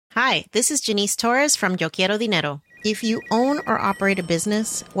Hi, this is Janice Torres from Yo Quiero Dinero. If you own or operate a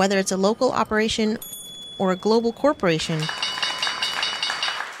business, whether it's a local operation or a global corporation,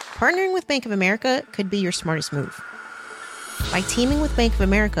 partnering with Bank of America could be your smartest move. By teaming with Bank of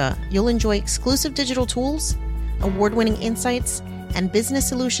America, you'll enjoy exclusive digital tools, award-winning insights, and business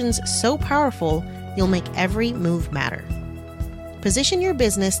solutions so powerful, you'll make every move matter. Position your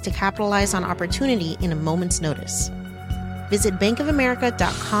business to capitalize on opportunity in a moment's notice. Visit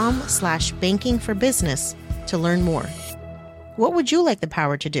bankofamerica.com/bankingforbusiness to learn more. What would you like the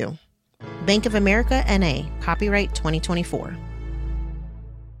power to do? Bank of America N.A., copyright 2024.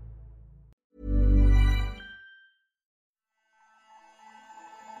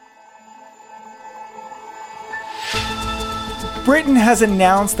 Britain has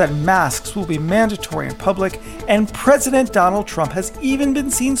announced that masks will be mandatory in public, and President Donald Trump has even been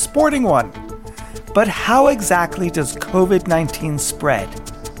seen sporting one. But how exactly does COVID-19 spread?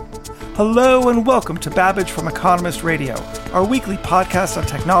 Hello and welcome to Babbage from Economist Radio, our weekly podcast on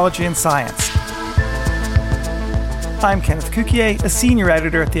technology and science. I'm Kenneth Cukier, a senior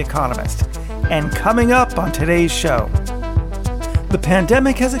editor at The Economist, and coming up on today's show, the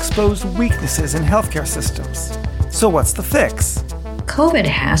pandemic has exposed weaknesses in healthcare systems. So what's the fix? COVID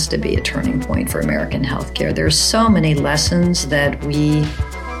has to be a turning point for American healthcare. There's so many lessons that we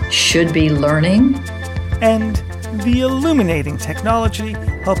should be learning. And the illuminating technology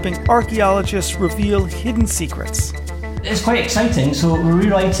helping archaeologists reveal hidden secrets. It's quite exciting. So we're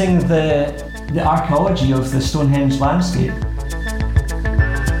rewriting the archaeology of the Stonehenge landscape.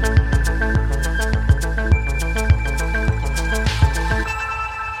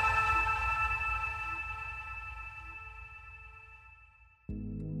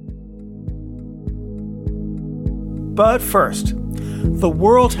 But first, the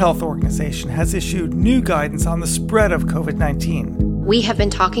World Health Organization has issued new guidance on the spread of COVID-19. We have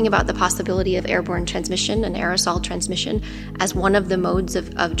been talking about the possibility of airborne transmission and aerosol transmission as one of the modes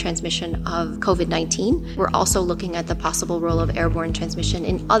of transmission of COVID-19. We're also looking at the possible role of airborne transmission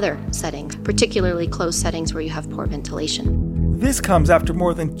in other settings, particularly closed settings where you have poor ventilation. This comes after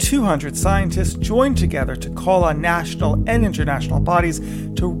more than 200 scientists joined together to call on national and international bodies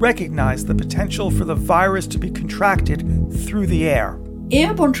to recognize the potential for the virus to be contracted through the air.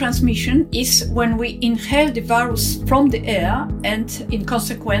 Airborne transmission is when we inhale the virus from the air and, in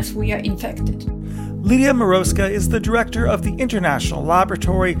consequence, we are infected. Lidia Moroska is the director of the International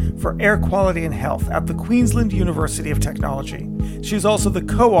Laboratory for Air Quality and Health at the Queensland University of Technology. She is also the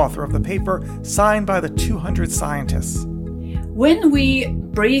co-author of the paper signed by the 200 scientists. When we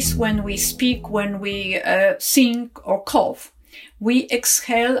breathe, when we speak, when we sing or cough, we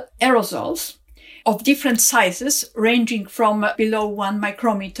exhale aerosols of different sizes, ranging from below 1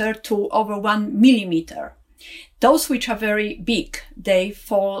 micrometer to over 1 millimeter. Those which are very big, they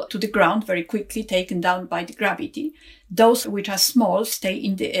fall to the ground very quickly, taken down by the gravity. Those which are small stay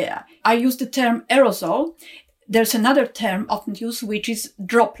in the air. I use the term aerosol. There's another term often used, which is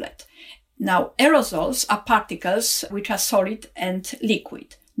droplet. Now, aerosols are particles which are solid and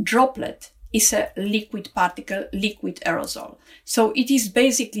liquid. Droplet is a liquid particle, liquid aerosol. So it is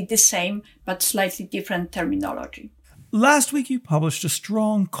basically the same, but slightly different terminology. Last week you published a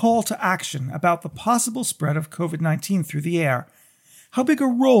strong call to action about the possible spread of COVID-19 through the air. How big a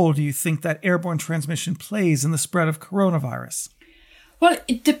role do you think that airborne transmission plays in the spread of coronavirus? Well,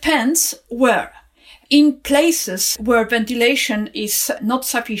 it depends where. In places where ventilation is not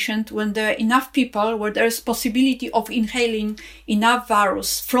sufficient, when there are enough people, where there is possibility of inhaling enough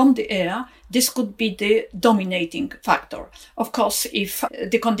virus from the air, this could be the dominating factor. Of course, if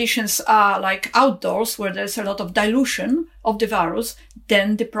the conditions are like outdoors, where there's a lot of dilution of the virus,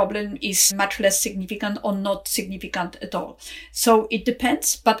 then the problem is much less significant or not significant at all. So it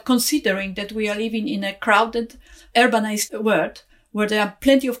depends, but considering that we are living in a crowded, urbanized world, where there are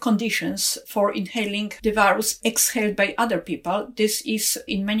plenty of conditions for inhaling the virus exhaled by other people, this is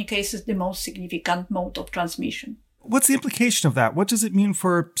in many cases the most significant mode of transmission. What's the implication of that? What does it mean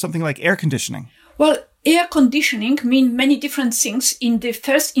for something like air conditioning? Well, air conditioning means many different things. In the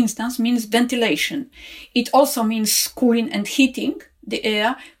first instance, means ventilation. It also means cooling and heating the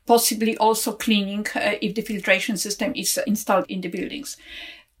air, possibly also cleaning if the filtration system is installed in the buildings.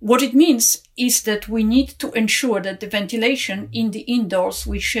 What it means is that we need to ensure that the ventilation in the indoors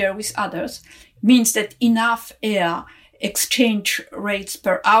we share with others means that enough air exchange rates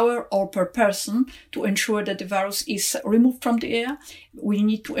per hour or per person to ensure that the virus is removed from the air. We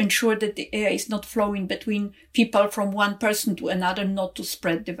need to ensure that the air is not flowing between people from one person to another, not to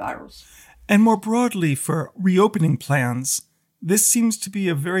spread the virus. And more broadly, for reopening plans, this seems to be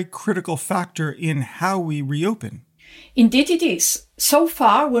a very critical factor in how we reopen. Indeed it is. So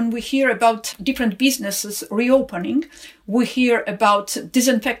far, when we hear about different businesses reopening, we hear about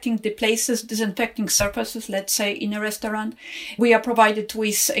disinfecting the places, disinfecting surfaces, let's say in a restaurant. We are provided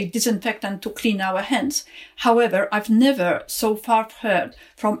with a disinfectant to clean our hands. However, I've never so far heard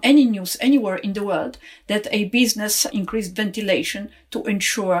from any news anywhere in the world that a business increased ventilation to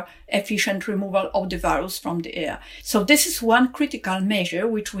ensure efficient removal of the virus from the air. So this is one critical measure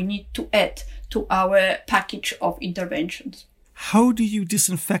which we need to add to our package of interventions. How do you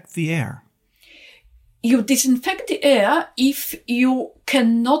disinfect the air? You disinfect the air if you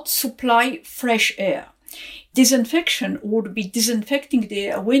cannot supply fresh air. Disinfection would be disinfecting the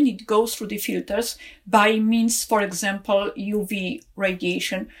air when it goes through the filters by means, for example, UV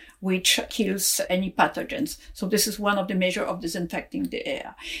radiation, which kills any pathogens. So this is one of the measures of disinfecting the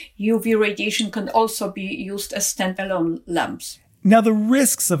air. UV radiation can also be used as standalone lamps. Now, the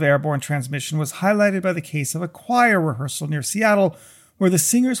risks of airborne transmission was highlighted by the case of a choir rehearsal near Seattle, where the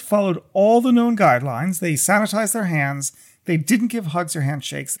singers followed all the known guidelines. They sanitized their hands, they didn't give hugs or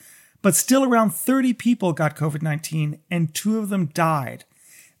handshakes, but still around 30 people got COVID-19 and 2 of them died.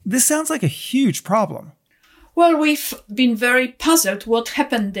 This sounds like a huge problem. Well, we've been very puzzled what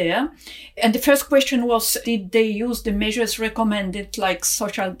happened there. And the first question was, did they use the measures recommended, like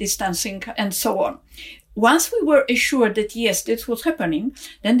social distancing and so on? Once we were assured that yes, this was happening,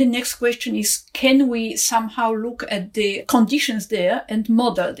 then the next question is, can we somehow look at the conditions there and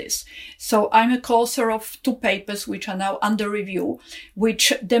model this? So I'm a co-author of 2 papers which are now under review,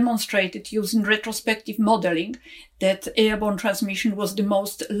 which demonstrated using retrospective modeling that airborne transmission was the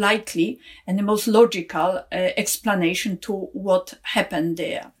most likely and the most logical explanation to what happened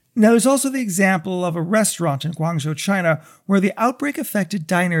there. Now, there's also the example of a restaurant in Guangzhou, China, where the outbreak affected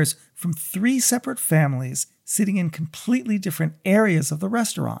diners from 3 separate families sitting in completely different areas of the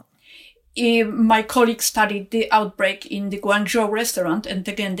restaurant. My colleagues studied the outbreak in the Guangzhou restaurant, and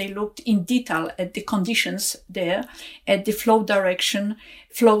again, they looked in detail at the conditions there, at the flow direction,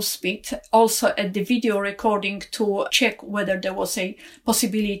 flow speed, also at the video recording to check whether there was a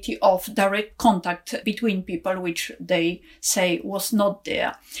possibility of direct contact between people, which they say was not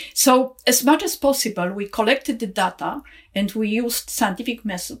there. So as much as possible, we collected the data and we used scientific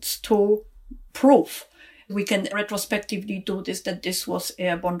methods to prove we can retrospectively do this, that this was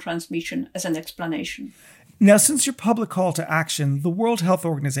airborne transmission as an explanation. Now, since your public call to action, the World Health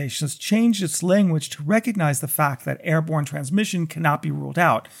Organization has changed its language to recognize the fact that airborne transmission cannot be ruled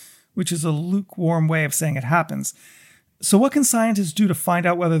out, which is a lukewarm way of saying it happens. So what can scientists do to find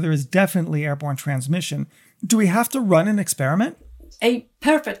out whether there is definitely airborne transmission? Do we have to run an experiment? A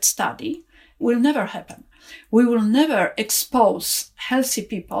perfect study will never happen. We will never expose healthy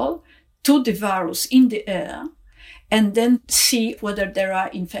people to the virus in the air and then see whether they are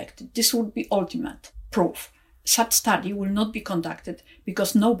infected. This would be ultimate proof. Such study will not be conducted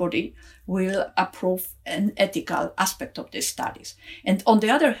because nobody will approve an ethical aspect of these studies. And on the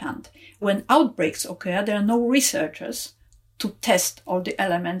other hand, when outbreaks occur, there are no researchers to test all the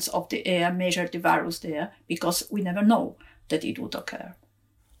elements of the air, measure the virus there, because we never know that it would occur.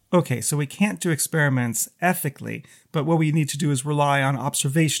 Okay, so we can't do experiments ethically, but what we need to do is rely on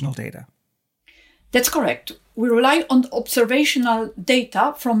observational data. That's correct. We rely on observational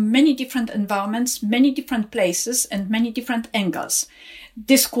data from many different environments, many different places, and many different angles.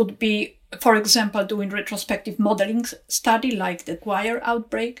 This could be, for example, doing retrospective modeling study like the choir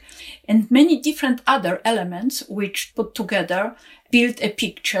outbreak, and many different other elements which put together build a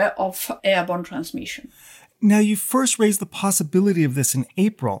picture of airborne transmission. Now, you first raised the possibility of this in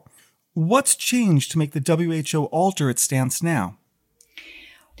April. What's changed to make the WHO alter its stance now?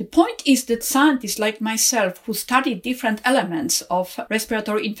 The point is that scientists like myself who studied different elements of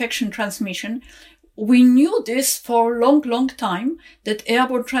respiratory infection transmission, we knew this for a long time, that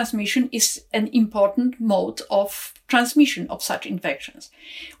airborne transmission is an important mode of transmission of such infections.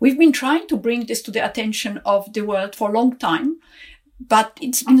 We've been trying to bring this to the attention of the world for a long time, but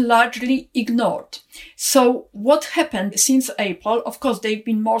it's been largely ignored. So what happened since April? Of course, there have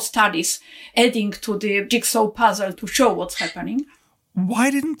been more studies adding to the jigsaw puzzle to show what's happening. Why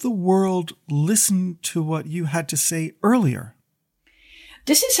didn't the world listen to what you had to say earlier?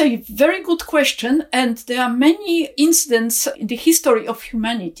 This is a very good question, and there are many incidents in the history of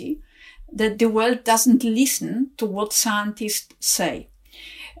humanity that the world doesn't listen to what scientists say.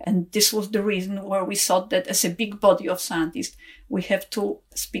 And this was the reason where we thought that as a big body of scientists, we have to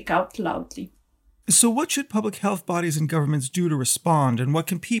speak out loudly. So what should public health bodies and governments do to respond, and what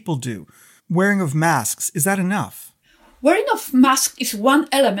can people do? Wearing of masks, is that enough? Wearing of mask is one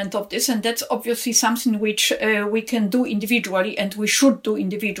element of this, and that's obviously something which we can do individually, and we should do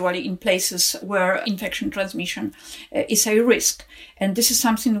individually in places where infection transmission is a risk. And this is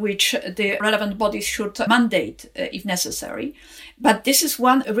something which the relevant bodies should mandate if necessary. But this is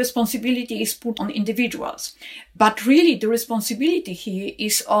one responsibility is put on individuals. But really the responsibility here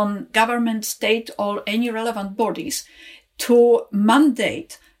is on government, state, or any relevant bodies to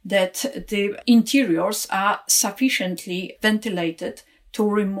mandate that the interiors are sufficiently ventilated to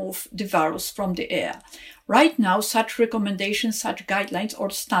remove the virus from the air. Right now, such recommendations, such guidelines or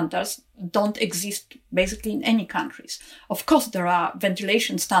standards don't exist basically in any countries. Of course, there are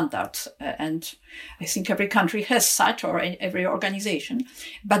ventilation standards, and I think every country has such, or every organization.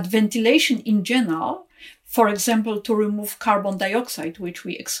 But ventilation in general, for example, to remove carbon dioxide, which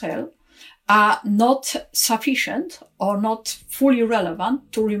we exhale, are not sufficient or not fully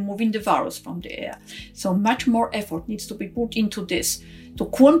relevant to removing the virus from the air. So much more effort needs to be put into this to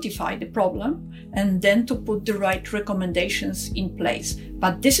quantify the problem and then to put the right recommendations in place.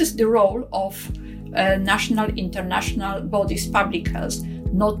 But this is the role of national, international bodies, public health,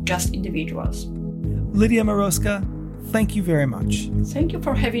 not just individuals. Lidia Moroska, thank you very much. Thank you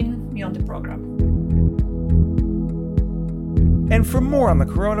for having me on the program. And for more on the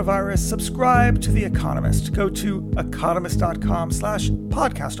coronavirus, subscribe to The Economist. Go to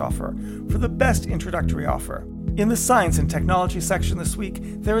economist.com/podcast offer for the best introductory offer. In the science and technology section this week,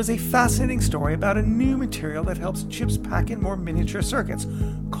 there is a fascinating story about a new material that helps chips pack in more miniature circuits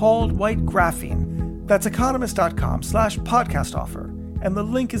called white graphene. That's economist.com/podcast offer, and the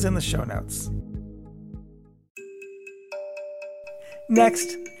link is in the show notes.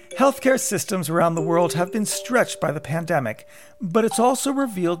 Next, healthcare systems around the world have been stretched by the pandemic, but it's also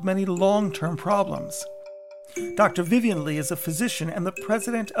revealed many long-term problems. Dr. Vivian Li is a physician and the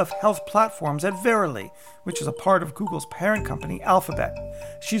president of health platforms at Verily, which is a part of Google's parent company, Alphabet.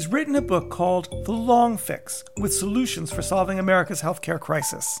 She's written a book called The Long Fix, with solutions for solving America's healthcare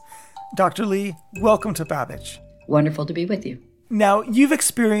crisis. Dr. Li, welcome to Babbage. Wonderful to be with you. Now, you've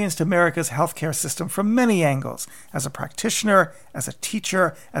experienced America's healthcare system from many angles, as a practitioner, as a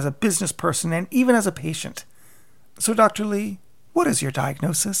teacher, as a business person, and even as a patient. So, Dr. Li, what is your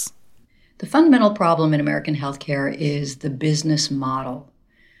diagnosis? The fundamental problem in American healthcare is the business model.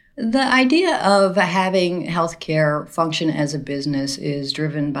 The idea of having healthcare function as a business is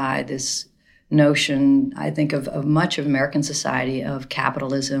driven by this notion, I think, of much of American society, of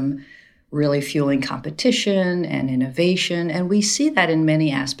capitalism really fueling competition and innovation. And we see that in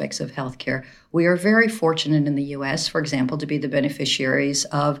many aspects of healthcare. We are very fortunate in the U.S., for example, to be the beneficiaries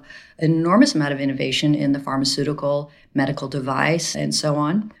of an enormous amount of innovation in the pharmaceutical, medical device, and so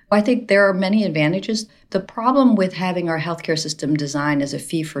on. I think there are many advantages. The problem with having our healthcare system designed as a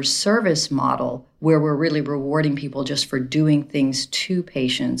fee-for-service model, where we're really rewarding people just for doing things to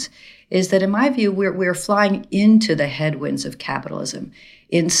patients, is that, in my view, we're flying into the headwinds of capitalism.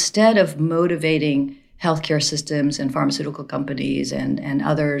 Instead of motivating healthcare systems and pharmaceutical companies and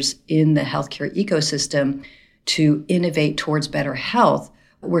others in the healthcare ecosystem to innovate towards better health,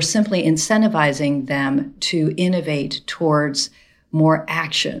 we're simply incentivizing them to innovate towards more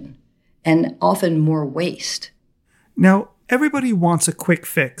action and often more waste. Now, everybody wants a quick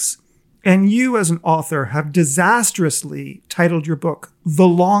fix, and you as an author have disastrously titled your book, The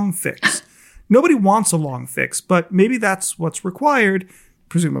Long Fix. Nobody wants a long fix, but maybe that's what's required,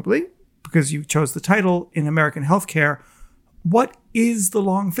 presumably, because you chose the title in American healthcare. What is the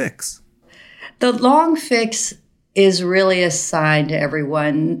long fix? The long fix is really a sign to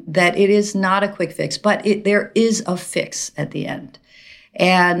everyone that it is not a quick fix, but there is a fix at the end.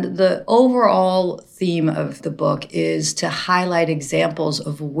 And the overall theme of the book is to highlight examples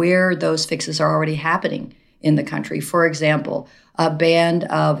of where those fixes are already happening in the country. For example, a band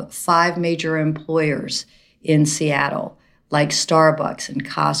of 5 major employers in Seattle, like Starbucks and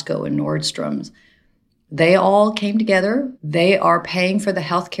Costco and Nordstrom's, they all came together. They are paying for the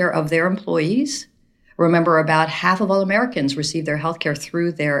health care of their employees. Remember, about half of all Americans receive their health care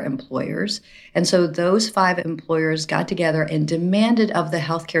through their employers. And so those 5 employers got together and demanded of the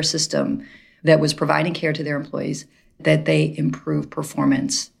healthcare system that was providing care to their employees that they improve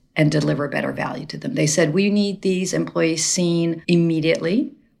performance and deliver better value to them. They said, we need these employees seen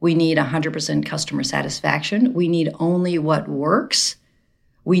immediately. We need 100% customer satisfaction. We need only what works.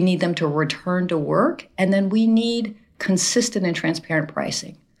 We need them to return to work. And then we need consistent and transparent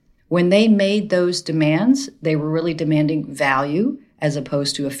pricing. When they made those demands, they were really demanding value as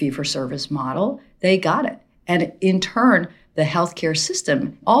opposed to a fee-for-service model. They got it. And in turn, the healthcare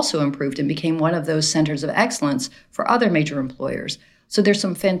system also improved and became one of those centers of excellence for other major employers, So there's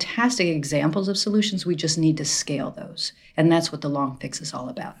some fantastic examples of solutions. We just need to scale those. And that's what the long fix is all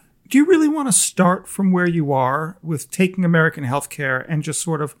about. Do you really want to start from where you are with taking American healthcare and just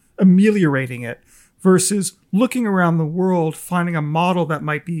sort of ameliorating it versus looking around the world, finding a model that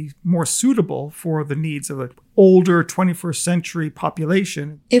might be more suitable for the needs of an older 21st century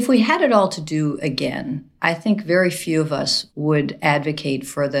population? If we had it all to do again, I think very few of us would advocate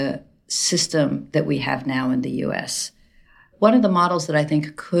for the system that we have now in the U.S. One of the models that I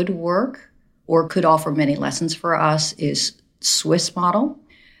think could work or could offer many lessons for us is Swiss model.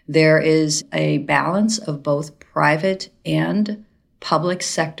 There is a balance of both private and public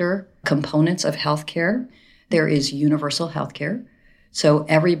sector components of healthcare. There is universal healthcare. So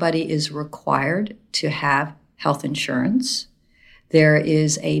everybody is required to have health insurance. There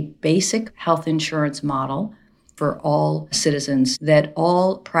is a basic health insurance model for all citizens that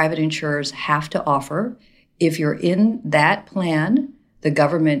all private insurers have to offer. If you're in that plan, the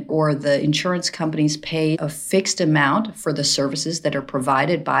government or the insurance companies pay a fixed amount for the services that are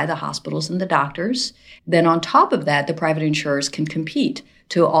provided by the hospitals and the doctors. Then on top of that, the private insurers can compete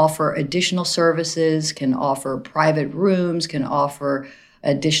to offer additional services, can offer private rooms, can offer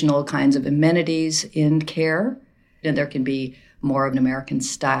additional kinds of amenities in care. And there can be more of an American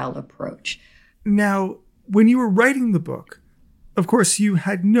style approach. Now, when you were writing the book, of course, you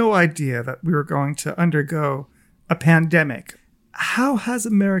had no idea that we were going to undergo a pandemic. How has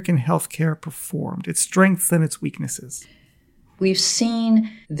American healthcare performed, its strengths and its weaknesses? We've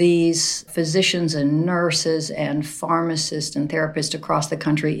seen these physicians and nurses and pharmacists and therapists across the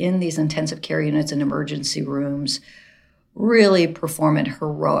country in these intensive care units and emergency rooms really perform at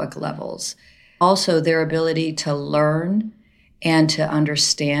heroic levels. Also, their ability to learn and to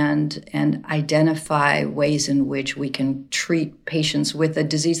understand and identify ways in which we can treat patients with a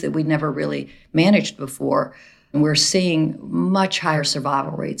disease that we'd never really managed before. And we're seeing much higher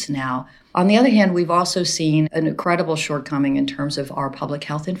survival rates now. On the other hand, we've also seen an incredible shortcoming in terms of our public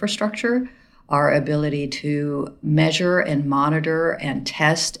health infrastructure, our ability to measure and monitor and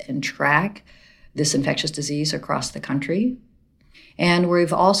test and track this infectious disease across the country. And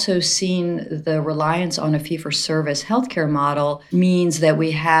we've also seen the reliance on a fee-for-service healthcare model means that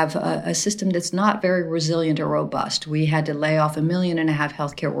we have a system that's not very resilient or robust. We had to lay off 1.5 million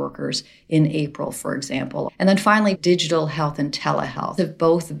healthcare workers in April, for example. And then finally, digital health and telehealth have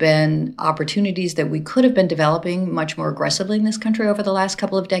both been opportunities that we could have been developing much more aggressively in this country over the last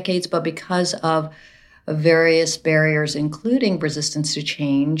couple of decades, but because of various barriers, including resistance to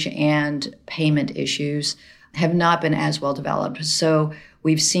change and payment issues, have not been as well developed. So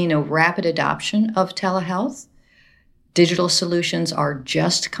we've seen a rapid adoption of telehealth. Digital solutions are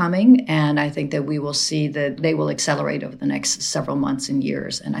just coming, and I think that we will see that they will accelerate over the next several months and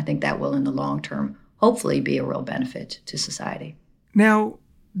years. And I think that will, in the long term, hopefully be a real benefit to society. Now,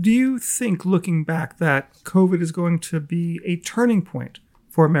 do you think, looking back, that COVID is going to be a turning point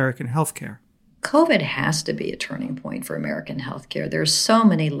for American healthcare? COVID has to be a turning point for American healthcare. There's so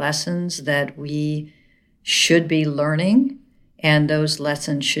many lessons that we should be learning, and those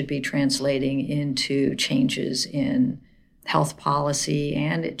lessons should be translating into changes in health policy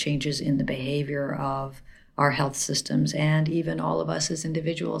and changes in the behavior of our health systems and even all of us as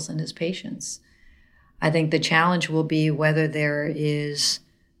individuals and as patients. I think the challenge will be whether there is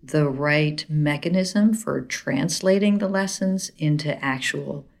the right mechanism for translating the lessons into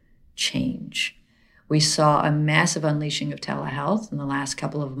actual change. We saw a massive unleashing of telehealth in the last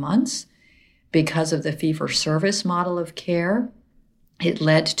couple of months. Because of the fee-for-service model of care, it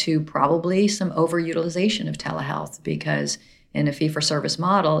led to probably some overutilization of telehealth, because in a fee-for-service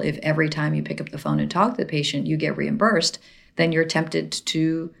model, if every time you pick up the phone and talk to the patient, you get reimbursed, then you're tempted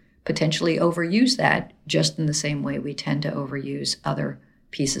to potentially overuse that, just in the same way we tend to overuse other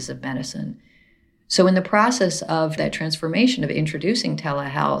pieces of medicine. So in the process of that transformation of introducing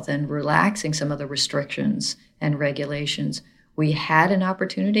telehealth and relaxing some of the restrictions and regulations, we had an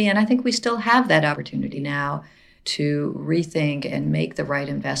opportunity, and I think we still have that opportunity now, to rethink and make the right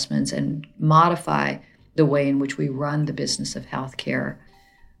investments and modify the way in which we run the business of healthcare.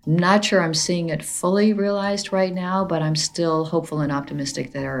 Not sure I'm seeing it fully realized right now, but I'm still hopeful and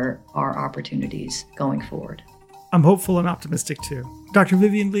optimistic that there are opportunities going forward. I'm hopeful and optimistic too. Dr.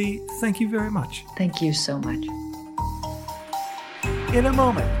 Vivian Lee, thank you very much. Thank you so much. In a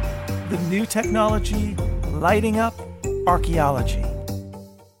moment, the new technology lighting up archaeology.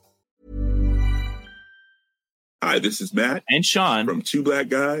 Hi, this is Matt and Sean from Two Black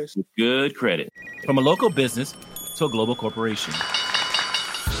Guys with Good Credit. From a local business to a global corporation,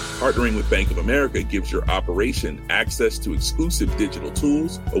 Partnering with Bank of America gives your operation access to exclusive digital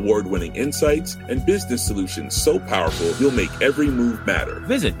tools, award-winning insights, and business solutions so powerful you'll make every move matter.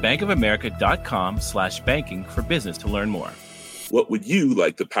 Visit bankofamerica.com/banking for business to learn more. What would you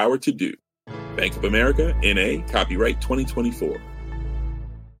like the power to do? Bank of America, N.A., copyright 2024.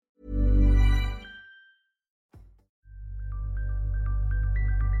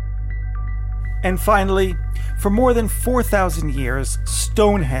 And finally, for more than 4,000 years,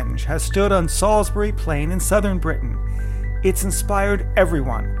 Stonehenge has stood on Salisbury Plain in southern Britain. It's inspired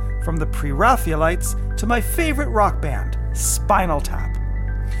everyone, from the pre-Raphaelites to my favorite rock band, Spinal Tap.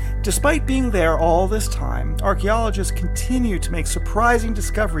 Despite being there all this time, archaeologists continue to make surprising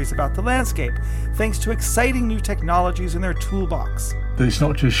discoveries about the landscape, thanks to exciting new technologies in their toolbox. But it's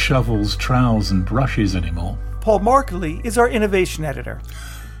not just shovels, trowels and brushes anymore. Paul Markley is our innovation editor.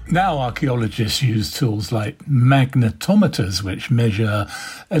 Now archaeologists use tools like magnetometers, which measure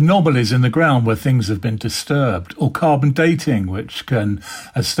anomalies in the ground where things have been disturbed, or carbon dating, which can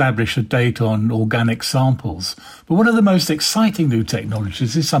establish a date on organic samples. But one of the most exciting new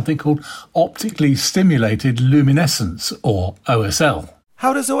technologies is something called optically stimulated luminescence, or OSL.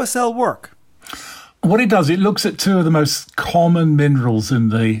 How does OSL work? What it does, it looks at two of the most common minerals in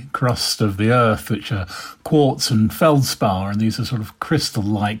the crust of the Earth, which are quartz and feldspar, and these are sort of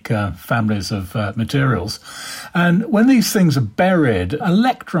crystal-like families of materials. And when these things are buried,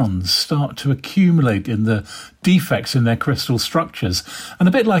 electrons start to accumulate in the defects in their crystal structures. And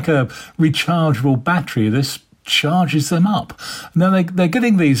a bit like a rechargeable battery, this charges them up. Now, they're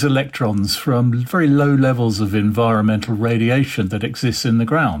getting these electrons from very low levels of environmental radiation that exists in the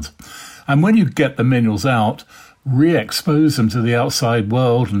ground. And when you get the minerals out, re-expose them to the outside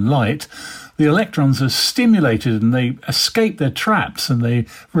world and light, the electrons are stimulated and they escape their traps and they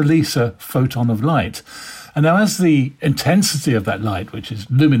release a photon of light. And now as the intensity of that light, which is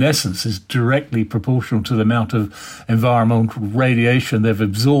luminescence, is directly proportional to the amount of environmental radiation they've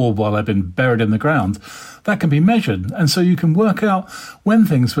absorbed while they've been buried in the ground, that can be measured. And so you can work out when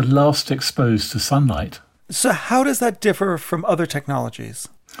things were last exposed to sunlight. So how does that differ from other technologies?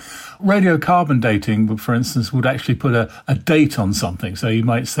 Radiocarbon dating, for instance, would actually put a date on something. So you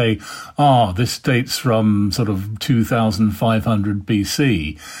might say, this dates from sort of 2500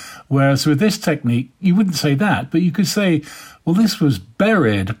 BC. Whereas with this technique, you wouldn't say that, but you could say, well, this was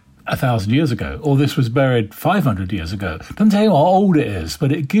buried 1,000 years ago, or this was buried 500 years ago. It doesn't tell you how old it is,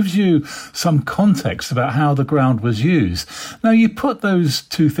 but it gives you some context about how the ground was used. Now, you put those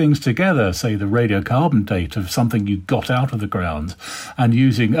two things together, say the radiocarbon date of something you got out of the ground, and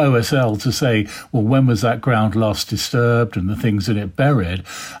using OSL to say, well, when was that ground last disturbed and the things in it buried,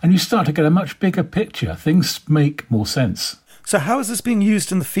 and you start to get a much bigger picture. Things make more sense. So how is this being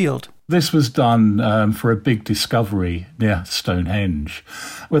used in the field? This was done for a big discovery near Stonehenge,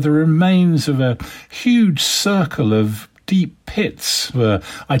 where the remains of a huge circle of deep pits were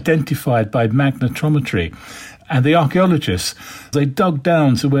identified by magnetometry. And the archaeologists, they dug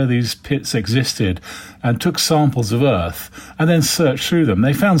down to where these pits existed and took samples of earth and then searched through them.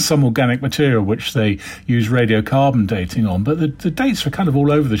 They found some organic material which they used radiocarbon dating on, but the dates were kind of all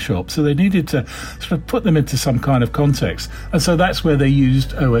over the shop, so they needed to sort of put them into some kind of context. And so that's where they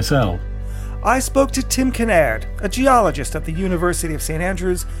used OSL. I spoke to Tim Kinnaird, a geologist at the University of St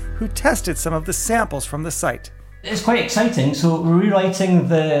Andrews, who tested some of the samples from the site. It's quite exciting. So we're rewriting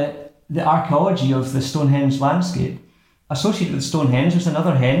the archaeology of the Stonehenge landscape. Associated with Stonehenge, there's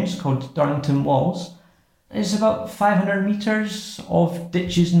another henge called Darlington Walls. It's about 500 metres of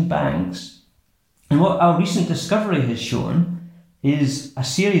ditches and banks. And what our recent discovery has shown is a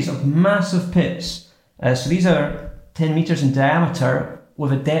series of massive pits. So these are 10 metres in diameter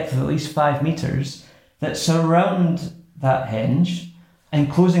with a depth of at least 5 metres that surround that henge,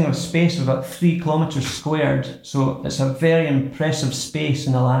 enclosing a space of about 3 kilometres squared. So it's a very impressive space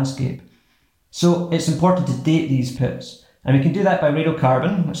in the landscape. So it's important to date these pits. And we can do that by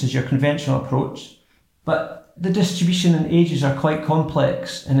radiocarbon, which is your conventional approach. But the distribution and ages are quite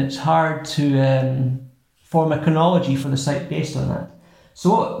complex, and it's hard to form a chronology for the site based on that.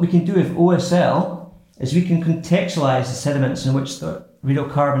 So what we can do with OSL is we can contextualise the sediments in which the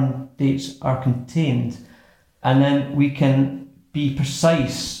radiocarbon dates are contained, and then we can be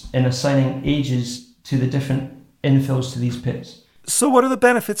precise in assigning ages to the different infills to these pits. So what are the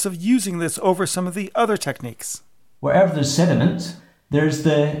benefits of using this over some of the other techniques? Wherever there's sediment, there's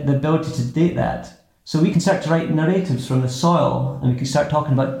the ability to date that. So we can start to write narratives from the soil, and we can start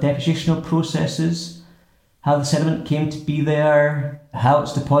talking about depositional processes, how the sediment came to be there, how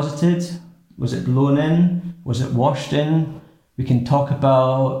it's deposited, was it blown in, was it washed in. We can talk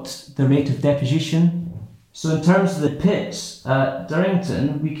about the rate of deposition. So in terms of the pits at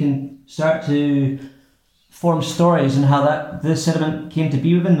Durrington, we can start to form stories on how the sediment came to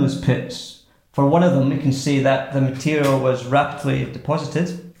be within those pits. For one of them, we can say that the material was rapidly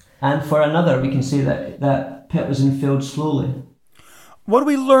deposited, and for another, we can say that that pit was infilled slowly. What are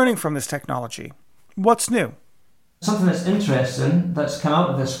we learning from this technology? What's new? Something that's interesting that's come out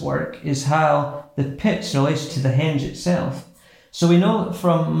of this work is how the pits relate to the henge itself. So we know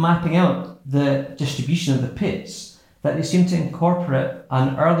from mapping out the distribution of the pits that they seem to incorporate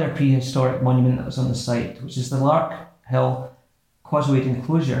an earlier prehistoric monument that was on the site, which is the Lark Hill Causewayed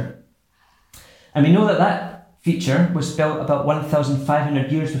Enclosure. And we know that that feature was built about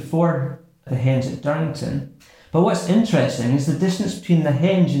 1,500 years before the henge at Durrington. But what's interesting is the distance between the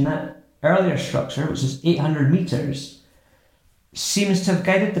henge and that earlier structure, which is 800 metres, seems to have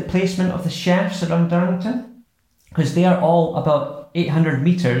guided the placement of the shafts around Durrington, because they are all about 800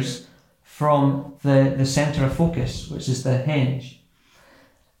 metres from the centre of focus, which is the henge.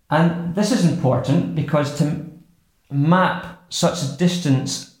 And this is important because to map such a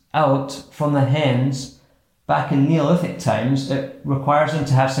distance out from the henge back in Neolithic times, it requires them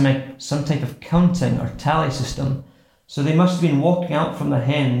to have some type of counting or tally system. So they must have been walking out from the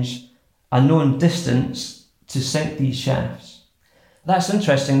henge a known distance to sink these shafts. That's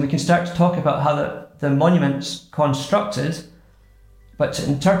interesting. We can start to talk about how the monument's constructed, but to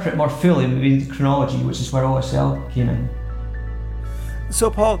interpret more fully, we need the chronology, which is where OSL came in. So,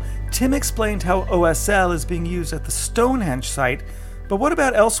 Paul, Tim explained how OSL is being used at the Stonehenge site, but what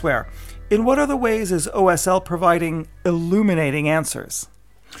about elsewhere? In what other ways is OSL providing illuminating answers?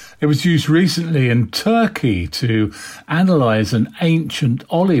 It was used recently in Turkey to analyse an ancient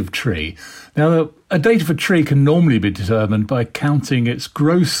olive tree. Now, a date of a tree can normally be determined by counting its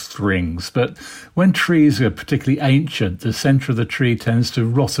growth rings, but when trees are particularly ancient, the centre of the tree tends to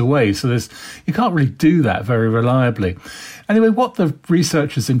rot away, so you can't really do that very reliably. Anyway, what the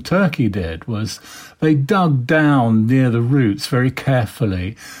researchers in Turkey did was they dug down near the roots very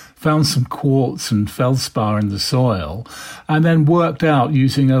carefully, found some quartz and feldspar in the soil, and then worked out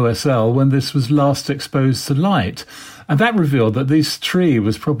using OSL when this was last exposed to light. And that revealed that this tree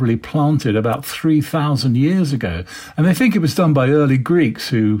was probably planted about 3,000 years ago. And they think it was done by early Greeks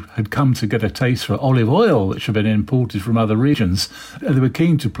who had come to get a taste for olive oil, which had been imported from other regions. They were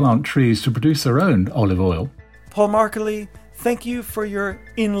keen to plant trees to produce their own olive oil. Paul Markley, thank you for your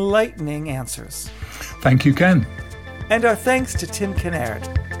enlightening answers. Thank you, Ken. And our thanks to Tim Kinnaird.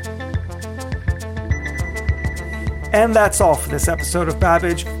 And that's all for this episode of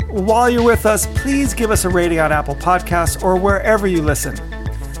Babbage. While you're with us, please give us a rating on Apple Podcasts or wherever you listen.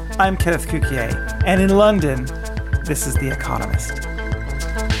 I'm Kenneth Cukier, and in London, this is The Economist.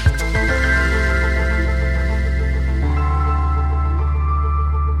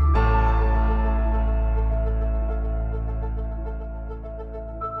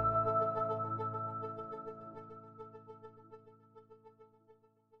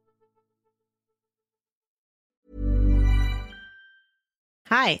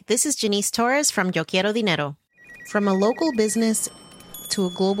 Hi, this is Janice Torres from Yo Quiero Dinero. From a local business to a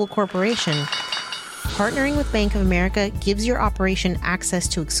global corporation, partnering with Bank of America gives your operation access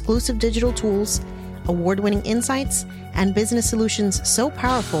to exclusive digital tools, award-winning insights, and business solutions so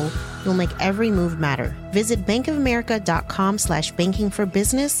powerful you'll make every move matter. Visit bankofamerica.com/banking for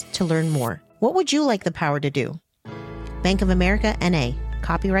business to learn more. What would you like the power to do? Bank of America, N.A.,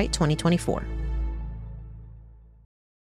 copyright 2024.